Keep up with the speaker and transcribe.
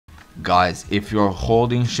Guys, if you're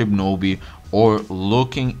holding Shibnobi or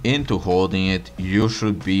looking into holding it, you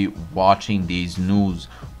should be watching these news.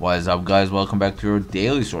 What is up, guys? Welcome back to your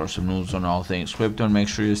daily source of news on all things crypto, and make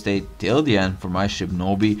sure you stay till the end for my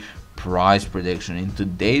Shibnobi price prediction. In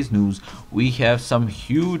today's news, we have some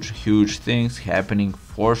huge things happening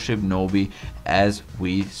for Shibnobi as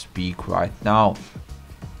we speak right now.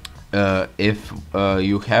 If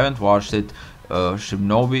you haven't watched it,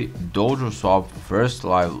 Shibnobi Dojo Swap first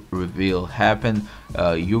live reveal happened.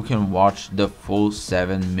 You can watch the full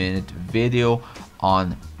 7-minute video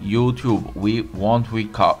on YouTube. We won't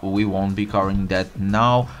be covering that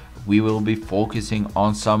now. We will be focusing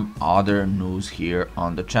on some other news here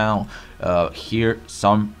on the channel. Here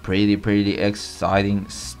some pretty exciting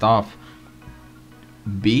stuff.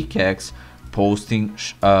 BKEX posting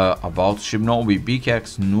about Shibnobi.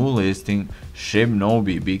 BKEX new listing.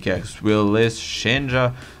 Shibnobi BKEX will list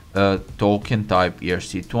Shinja token type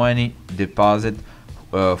ERC20. Deposit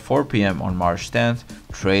 4 p.m. on March 10th.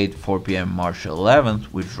 Trade 4 p.m. March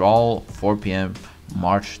 11th. Withdrawal 4 p.m.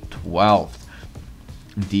 March 12th.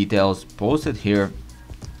 Details posted here,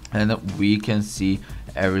 and we can see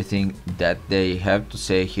everything that they have to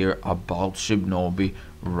say here about Shibnobi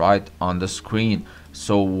right on the screen.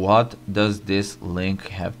 So what does this link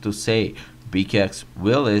have to say? BKEX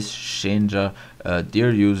will list Shinja.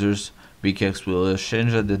 Dear users, BKEX will list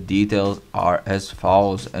Shinja. The details are as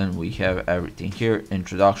follows, and we have everything here.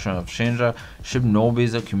 Introduction of Shinja. Shibnobi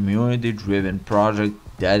is a community-driven project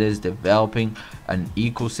that is developing an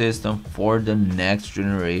ecosystem for the next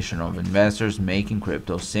generation of investors, making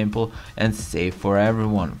crypto simple and safe for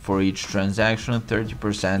everyone. For each transaction,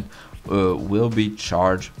 30% will be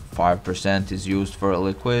charged. 5% is used for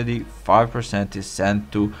liquidity, 5% is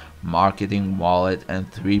sent to marketing wallet,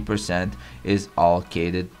 and 3% is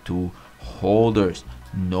allocated to holders.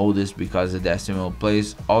 Know this because the decimal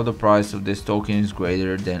place of the price of this token is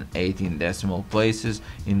greater than 18 decimal places.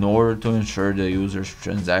 In order to ensure the user's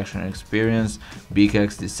transaction experience,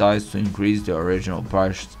 BKEX decides to increase the original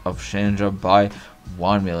price of Shinja by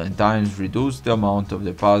 1 million times, reduce the amount of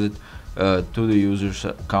deposit to the user's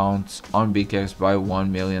accounts on BKEX by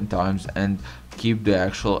 1 million times, and keep the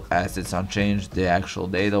actual assets unchanged. The actual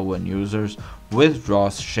data when users withdraw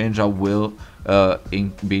Shinja will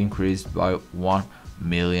be increased by 1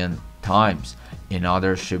 million times. In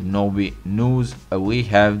other Shibnobi news, we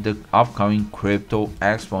have the upcoming Crypto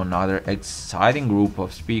Expo, another exciting group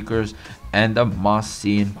of speakers and a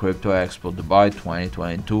must-see in Crypto Expo Dubai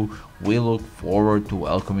 2022. We look forward to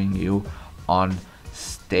welcoming you on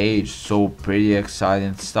stage. So pretty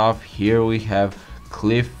exciting stuff. Here we have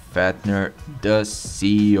Cliff Fettner, the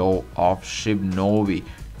CEO of Shibnobi.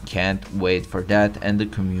 Can't wait for that, and the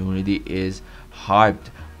community is hyped.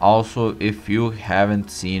 Also, if you haven't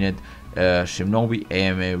seen it, Shibnobi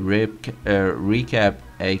AMA recap,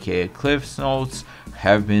 aka Cliff's Notes,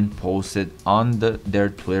 have been posted on their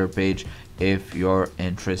Twitter page if you're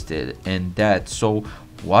interested in that. So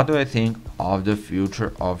what do I think of the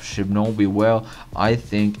future of Shibnobi? Well, I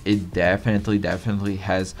think it definitely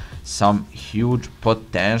has some huge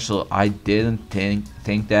potential. I didn't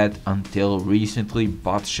think that until recently,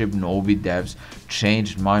 but Shibnobi devs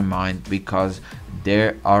changed my mind because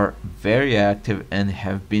they are very active and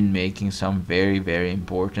have been making some very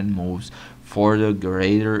important moves for the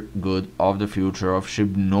greater good of the future of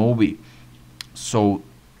Shibnobi. So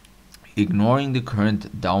ignoring the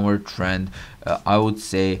current downward trend, I would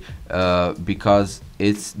say, because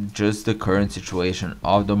it's just the current situation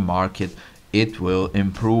of the market, it will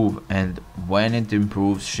improve, and when it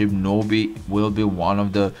improves, Shibnobi will be one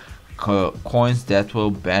of the coins that will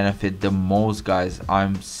benefit the most, guys.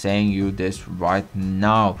 I'm saying you this right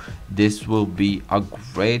now. This will be a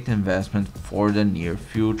great investment for the near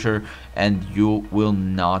future, and you will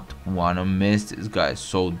not want to miss this, guys.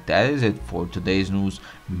 So that is it for today's news.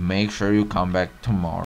 Make sure you come back tomorrow.